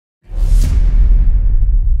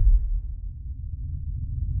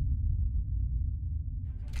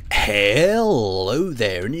Hello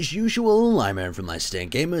there, and as usual, I'm Aaron from Last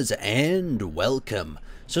Stand Gamers, and welcome.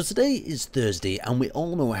 So today is Thursday, and we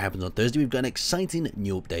all know what happens on Thursday. We've got an exciting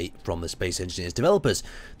new update from the Space Engineers developers.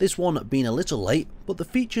 This one being a little late, but the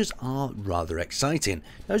features are rather exciting.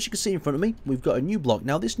 Now, as you can see in front of me, we've got a new block.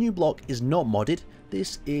 Now, this new block is not modded.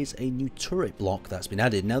 This is a new turret block that's been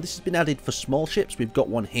added. Now, this has been added for small ships. We've got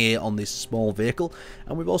one here on this small vehicle,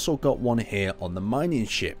 and we've also got one here on the mining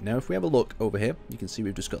ship. Now, if we have a look over here, you can see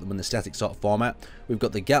we've just got them in the static sort of format. We've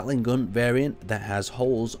got the gatling gun variant that has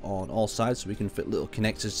holes on all sides, so we can fit little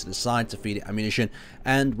connectors to the side to feed it ammunition,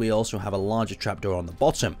 and we also have a larger trapdoor on the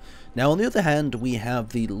bottom. Now, on the other hand, we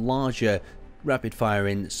have the larger rapid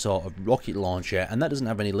firing sort of rocket launcher, and that doesn't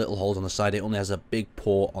have any little holes on the side. It only has a big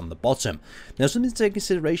port on the bottom. Now, something to take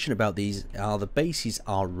consideration about these are the bases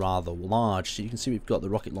are rather large. So you can see we've got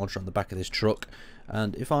the rocket launcher on the back of this truck,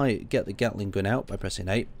 and if I get the gatling gun out by pressing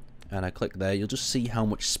 8 and I click there, you'll just see how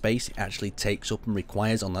much space it actually takes up and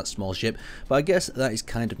requires on that small ship. But I guess that is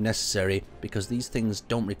kind of necessary because these things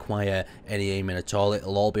don't require any aiming at all.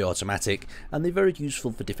 It'll all be automatic, and they're very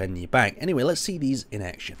useful for defending your back. Anyway, let's see these in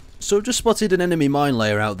action. So I've just spotted an enemy mine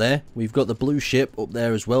layer out there. We've got the blue ship up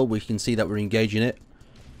there as well. We can see that we're engaging it.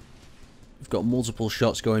 We've got multiple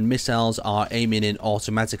shots going. Missiles are aiming in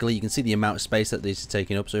automatically. You can see the amount of space that these are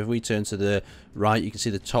taking up. So if we turn to the right, you can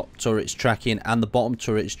see the top turret is tracking and the bottom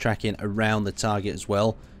turret is tracking around the target as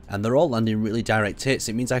well. And they're all landing really direct hits.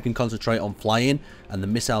 It means I can concentrate on flying and the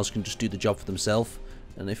missiles can just do the job for themselves.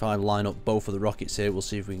 And if I line up both of the rockets here, we'll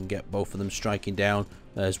see if we can get both of them striking down.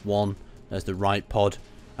 There's one. There's the right pod.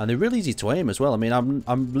 And they're really easy to aim as well. I mean,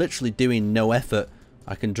 I'm literally doing no effort.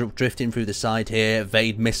 I can drift in through the side here,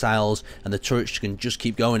 evade missiles, and the turrets can just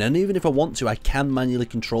keep going. And even if I want to, I can manually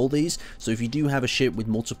control these. So if you do have a ship with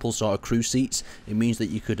multiple sort of crew seats, it means that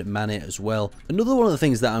you could man it as well. Another one of the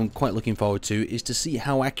things that I'm quite looking forward to is to see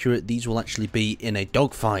how accurate these will actually be in a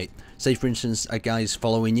dogfight. Say, for instance, a guy's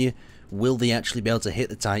following you. Will they actually be able to hit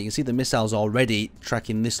the target? You can see the missiles already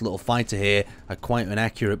tracking this little fighter here are quite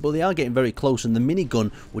inaccurate, but they are getting very close, and the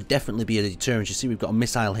minigun would definitely be a deterrent. You see we've got a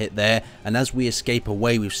missile hit there, and as we escape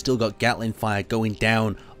away, we've still got gatling fire going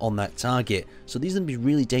down on that target. So these are going to be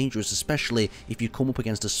really dangerous, especially if you come up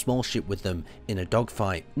against a small ship with them in a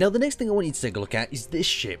dogfight. Now, the next thing I want you to take a look at is this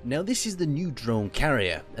ship. Now, this is the new drone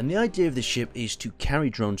carrier, and the idea of this ship is to carry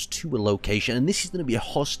drones to a location, and this is going to be a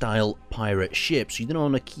hostile pirate ship, so you're going to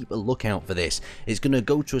want to keep a lookout for this. It's going to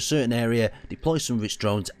go to a certain area, deploy some of its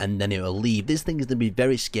drones, and then it will leave. This thing is going to be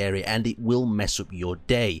very scary, and it will mess up your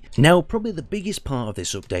day. Now, probably the biggest part of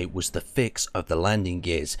this update was the fix of the landing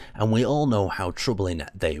gears, and we all know how troubling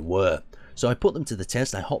they were. So I put them to the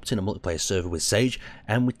test. I hopped in a multiplayer server with Sage,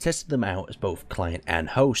 and we tested them out as both client and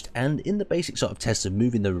host, and in the basic sort of tests of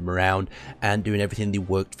moving them around and doing everything, they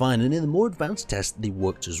worked fine, and in the more advanced tests they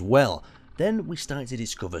worked as well. Then we started to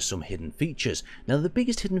discover some hidden features. Now, the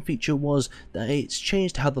biggest hidden feature was that it's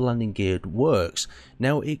changed how the landing gear works.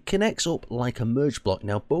 Now, it connects up like a merge block.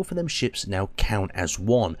 Now, both of them ships now count as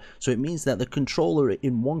one. So it means that the controller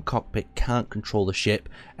in one cockpit can't control the ship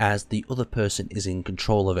as the other person is in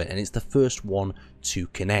control of it. And it's the first one to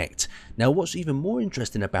connect. Now, what's even more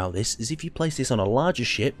interesting about this is if you place this on a larger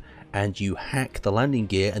ship and you hack the landing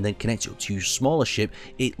gear and then connect it up to your smaller ship,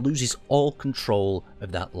 it loses all control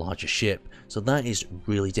of that larger ship. So that is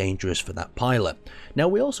really dangerous for that pilot. Now,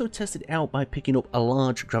 we also tested it out by picking up a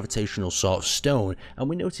large gravitational sort of stone, and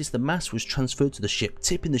we noticed the mass was transferred to the ship,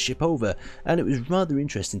 tipping the ship over, and it was rather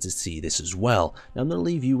interesting to see this as well. Now, I'm going to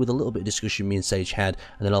leave you with a little bit of discussion me and Sage had,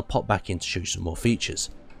 and then I'll pop back in to show you some more features.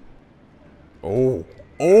 Oh.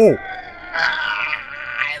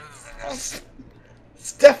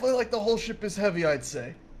 It's definitely like the whole ship is heavy, I'd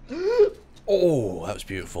say. Oh, that was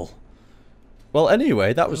beautiful. Well,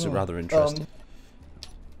 anyway, that was rather interesting.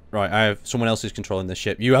 Right, I have someone else who's controlling the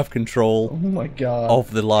ship. You have control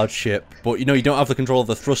of the large ship, but you know you don't have the control of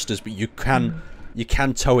the thrusters, but you can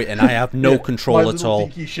tow it, and I have no control at all.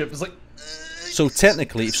 Ship is like... So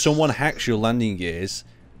technically, if someone hacks your landing gears,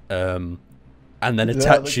 and then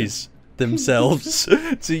attaches themselves,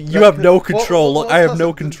 so you have no control. Look, I have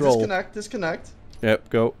no control. Disconnect. Yep,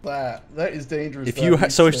 go. That is dangerous. If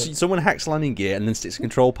if someone hacks landing gear and then sticks a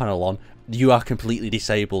control panel on, you are completely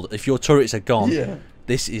disabled. If your turrets are gone,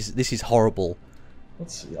 this is horrible.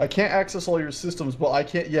 Let's see. I can't access all your systems, but I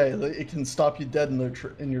can't. Yeah, it can stop you dead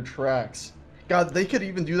in your tracks. God, they could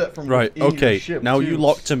even do that from right. Okay, your ship now too. you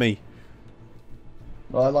lock to me.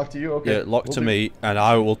 Oh, I lock to you. Okay. Yeah, lock to me, and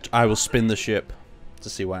I will spin the ship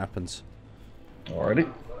to see what happens. Alrighty.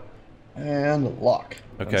 And lock.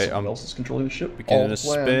 Okay, someone else is controlling the ship. Beginning a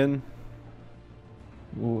spin.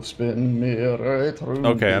 Ooh, spin me right through.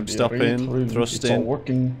 Okay, I'm stopping, thrusting. It's all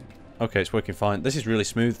working. Okay, it's working fine. This is really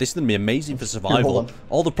smooth. This is going to be amazing for Here, survival. hold on.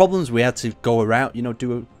 All the problems we had to go around, you know,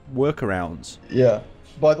 do workarounds. Yeah.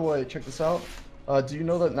 By the way, check this out. Do you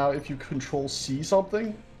know that now if you control C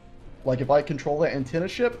something, like if I control the antenna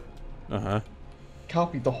ship,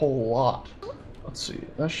 copy the whole lot. Let's see.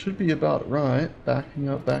 That should be about right. Backing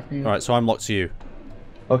up, backing up. Alright, so I'm locked to you.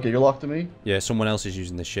 Okay, you're locked to me? Yeah, someone else is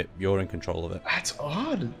using the ship. You're in control of it. That's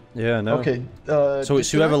odd. Yeah, I know. Okay, so it's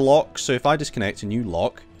whoever locks. So if I disconnect and you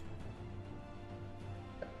lock.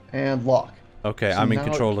 And lock. Okay, So I'm in now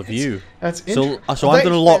control of you. That's So interesting. I'm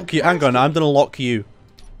going to lock you. Hang on, I'm going to lock you.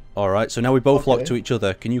 Alright, so now we both lock Okay. to each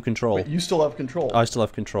other. Can you control? Wait, you still have control. I still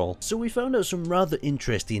have control. So we found out some rather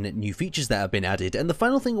interesting new features that have been added, and the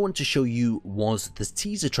final thing I wanted to show you was the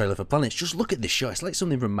teaser trailer for Planets. Just look at this shot, it's like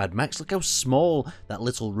something from Mad Max. Look how small that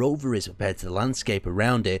little rover is compared to the landscape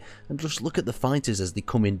around it, and just look at the fighters as they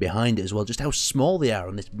come in behind it as well, just how small they are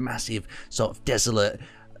on this massive sort of desolate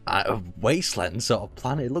wasteland sort of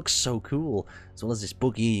planet. It looks so cool. As well as this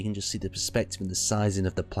buggy, you can just see the perspective and the sizing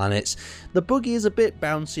of the planets. The buggy is a bit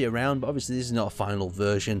bouncy around, but obviously this is not a final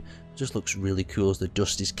version. It just looks really cool as the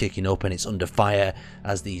dust is kicking up and it's under fire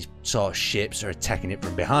as these sort of ships are attacking it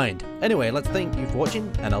from behind. Anyway, let's thank you for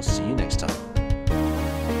watching, and I'll see you next time.